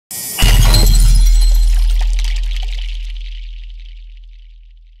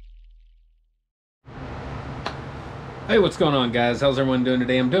Hey, what's going on, guys? How's everyone doing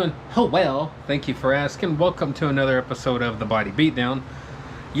today? I'm doing well. Thank you for asking. Welcome to another episode of The Body Beatdown.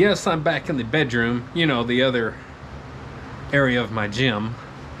 Yes, I'm back in the bedroom, the other area of my gym.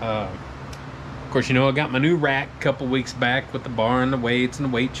 Of course, I got my new rack a couple weeks back with the bar and the weights and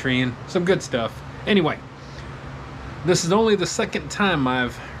the weight tree and some good stuff. Anyway, this is only the second time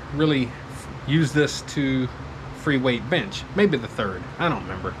I've really used this to free weight bench. Maybe the third. I don't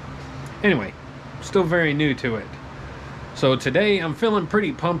remember. Anyway, still very new to it. So today I'm feeling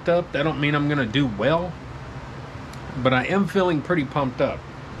pretty pumped up. That don't mean I'm gonna do well, but I am feeling pretty pumped up.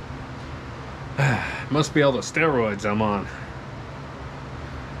 Must be all the steroids I'm on.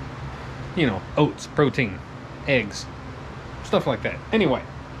 Oats, protein, eggs, stuff like that. Anyway,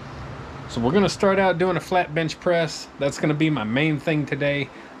 so we're gonna start out doing a flat bench press. That's gonna be my main thing today.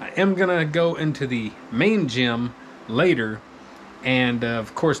 I am gonna go into the main gym later and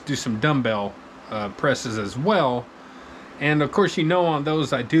of course do some dumbbell presses as well. And of course, on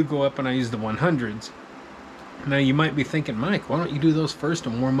those I do go up and I use the 100s. Now you might be thinking, Mike, why don't you do those first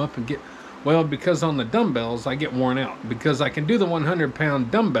and warm up and get... Well, because on the dumbbells I get worn out. Because I can do the 100-pound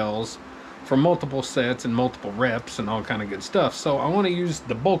dumbbells for multiple sets and multiple reps and all kind of good stuff. So I want to use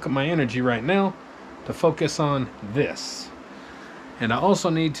the bulk of my energy right now to focus on this. And I also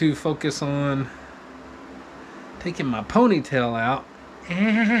need to focus on taking my ponytail out.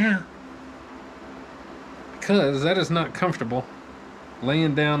 Because that is not comfortable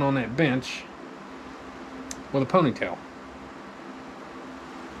laying down on that bench with a ponytail.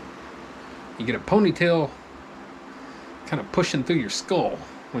 You get a ponytail kind of pushing through your skull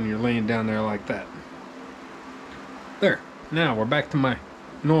when you're laying down there like that. There. Now we're back to my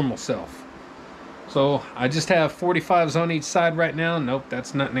normal self. So I just have 45s on each side right now. Nope,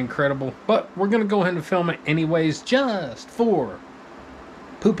 that's nothing incredible. But we're going to go ahead and film it anyways, just for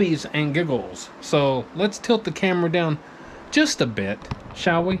poopies and giggles. So let's tilt the camera down just a bit,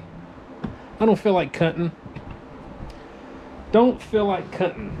 shall we? I don't feel like cutting. Don't feel like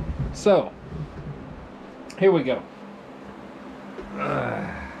cutting. So here we go.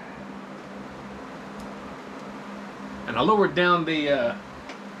 And I lowered down the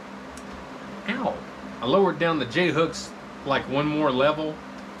I lowered down the J hooks like one more level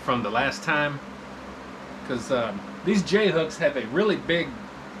from the last time, because these J hooks have a really big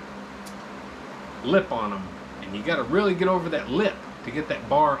lip on them, and you got to really get over that lip to get that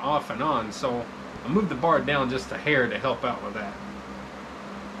bar off and on. So I moved the bar down just a hair to help out with that.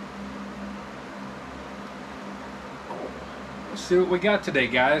 Let's see what we got today,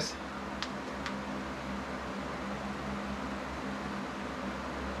 guys.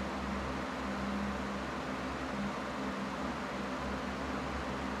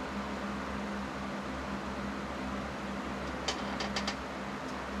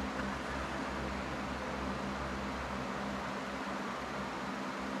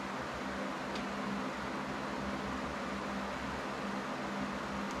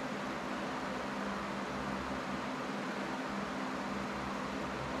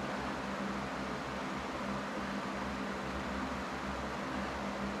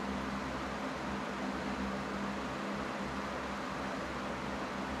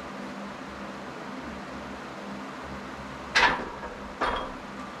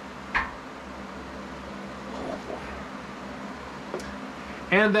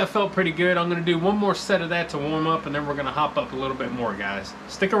 And that felt pretty good. I'm going to do one more set of that to warm up, and then we're going to hop up a little bit more, guys.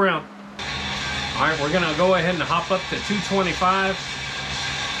 Stick around. Alright, we're going to go ahead and hop up to 225.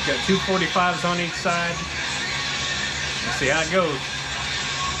 Got 245s on each side. Let's see how it goes.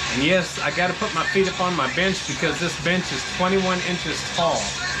 And yes, I got to put my feet up on my bench because this bench is 21 inches tall,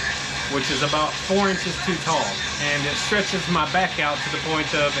 which is about 4 inches too tall. And it stretches my back out to the point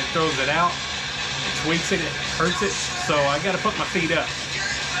of it throws it out, it tweaks it, it hurts it. So I got to put my feet up.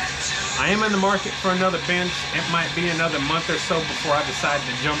 I am in the market for another bench. It might be another month or so before I decide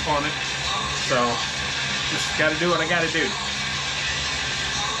to jump on it. So just got to do what I got to do.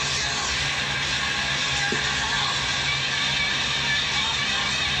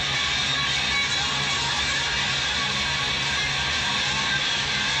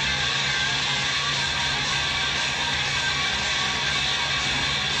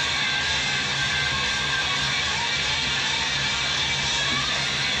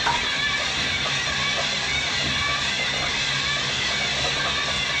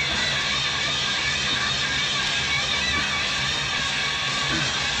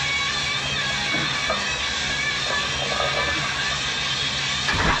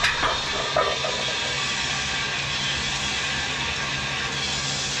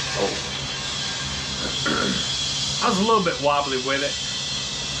 I was a little bit wobbly with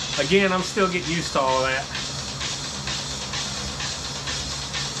it. Again, I'm still getting used to all that.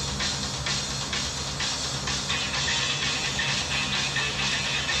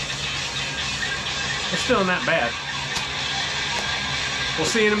 still not bad. We'll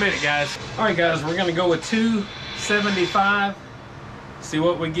see you in a minute, guys. All right, guys, we're gonna go with 275. See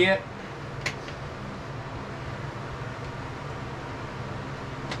what we get.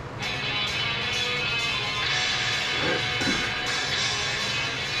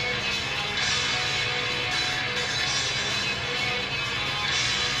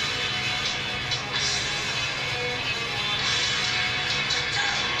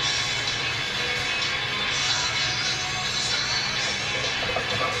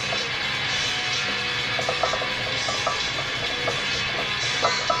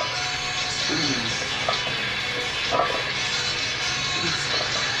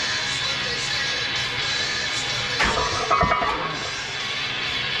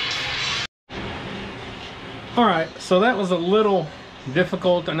 Alright, so that was a little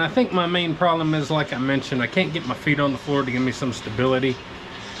difficult, and I think my main problem is, like I mentioned, I can't get my feet on the floor to give me some stability,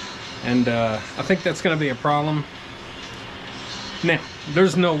 and I think that's going to be a problem. Now,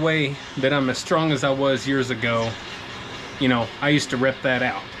 there's no way that I'm as strong as I was years ago. You know, I used to rep that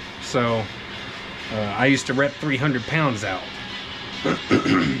out. So, I used to rep 300 pounds out.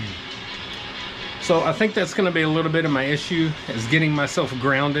 So I think that's going to be a little bit of my issue, is getting myself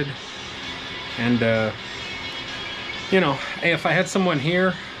grounded. And, you know, if I had someone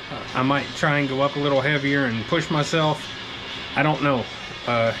here, I might try and go up a little heavier and push myself. I don't know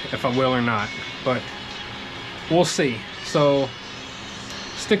if I will or not, but we'll see. So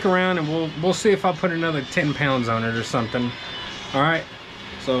stick around and we'll see if I put another 10 pounds on it or something. All right,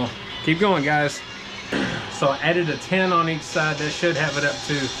 so keep going, guys. So I added a 10 on each side. That should have it up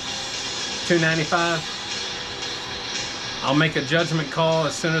to 295. I'll make a judgment call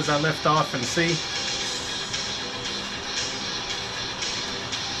as soon as I lift off and see.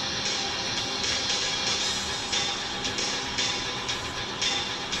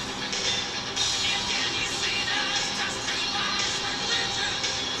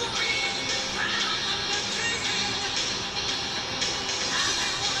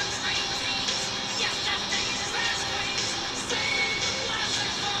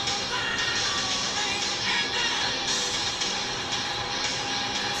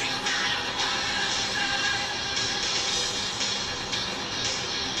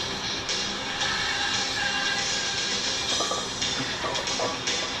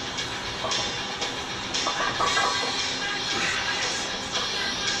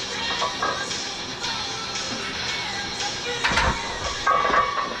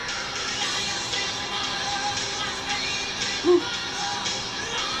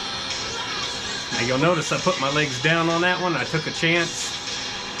 Now you'll notice I put my legs down on that one. I took a chance.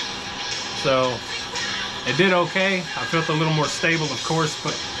 So it did okay. I felt a little more stable, of course,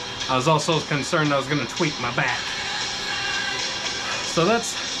 but I was also concerned I was going to tweak my back. So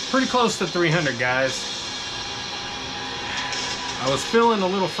that's pretty close to 300, guys. I was feeling a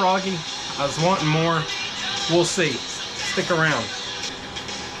little froggy. I was wanting more. We'll see. Stick around.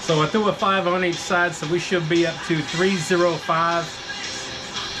 So I threw a 5 on each side, so we should be up to 305.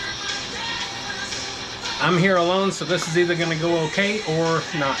 I'm here alone, so this is either going to go okay or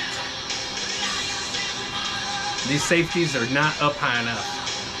not. These safeties are not up high enough.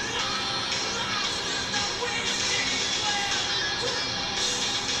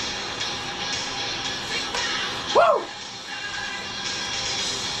 Woo!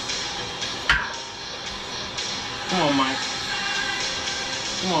 Come on, Mike.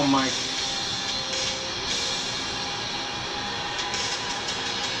 Come on, Mike.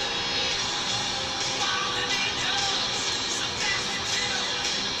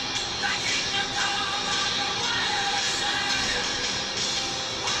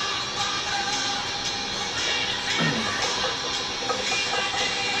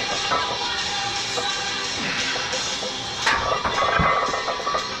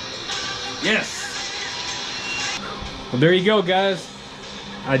 Yes. Well, there you go, guys.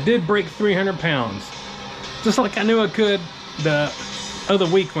 I did break 300 pounds. Just like I knew I could the other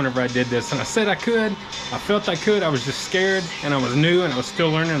week whenever I did this. And I said I could. I felt I could. I was just scared. And I was new. And I was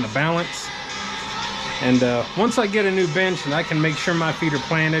still learning the balance. And once I get a new bench and I can make sure my feet are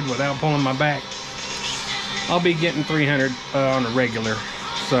planted without pulling my back, I'll be getting 300 on a regular.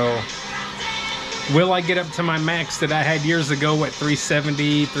 So will I get up to my max that I had years ago at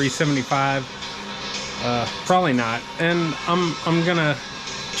 370, 375? Probably not. And I'm gonna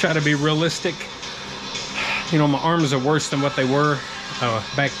try to be realistic. You know, my arms are worse than what they were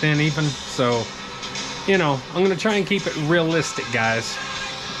back then even. So, you know, I'm gonna try and keep it realistic, guys.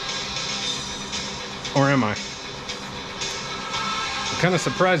 Or am I? I'm kind of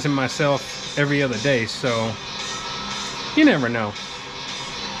surprising myself every other day, so you never know.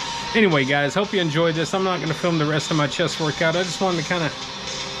 Anyway, guys, hope you enjoyed this. I'm not going to film the rest of my chest workout. I just wanted to kind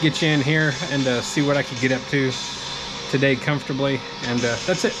of get you in here and see what I could get up to today comfortably. And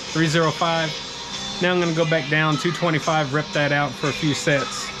that's it, 305. Now I'm going to go back down, 225, rep that out for a few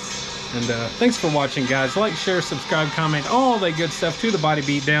sets. And thanks for watching, guys. Like, share, subscribe, comment, all that good stuff to the Body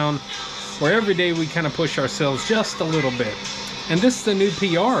Beatdown, where every day we kind of push ourselves just a little bit. And this is the new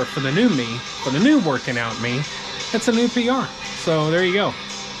PR for the new me, for the new working out me. That's a new PR. So there you go.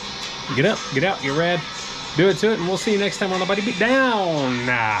 Get up, get out, get rad. Do it to it, and we'll see you next time on the Body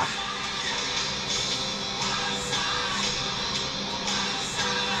Beatdown.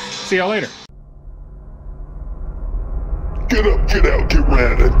 See y'all later.